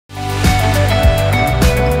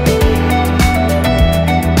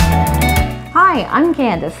Hi, I'm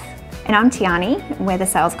Candice. And I'm Tiani. We're the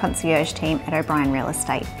sales concierge team at O'Brien Real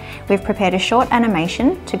Estate. We've prepared a short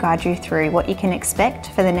animation to guide you through what you can expect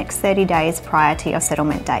for the next 30 days prior to your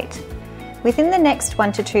settlement date. Within the next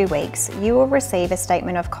 1 to 2 weeks, you will receive a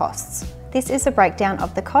statement of costs. This is a breakdown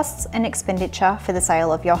of the costs and expenditure for the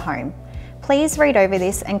sale of your home. Please read over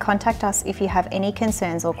this and contact us if you have any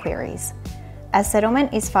concerns or queries. As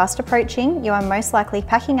settlement is fast approaching, you are most likely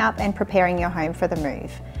packing up and preparing your home for the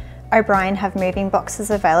move. O'Brien have moving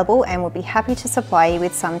boxes available and will be happy to supply you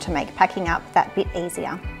with some to make packing up that bit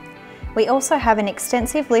easier. We also have an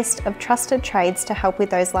extensive list of trusted trades to help with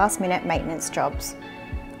those last-minute maintenance jobs.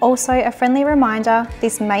 Also, a friendly reminder,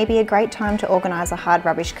 this may be a great time to organise a hard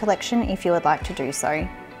rubbish collection if you would like to do so.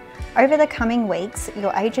 Over the coming weeks,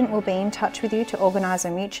 your agent will be in touch with you to organise a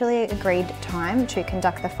mutually agreed time to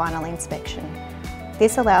conduct the final inspection.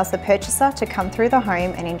 This allows the purchaser to come through the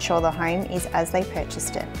home and ensure the home is as they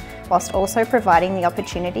purchased it, whilst also providing the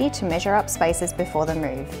opportunity to measure up spaces before the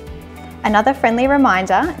move. Another friendly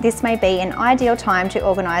reminder, this may be an ideal time to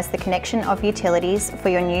organise the connection of utilities for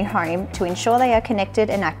your new home to ensure they are connected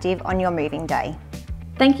and active on your moving day.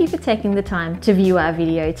 Thank you for taking the time to view our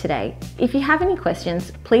video today. If you have any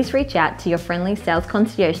questions, please reach out to your friendly sales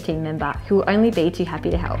concierge team member who will only be too happy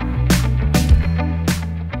to help.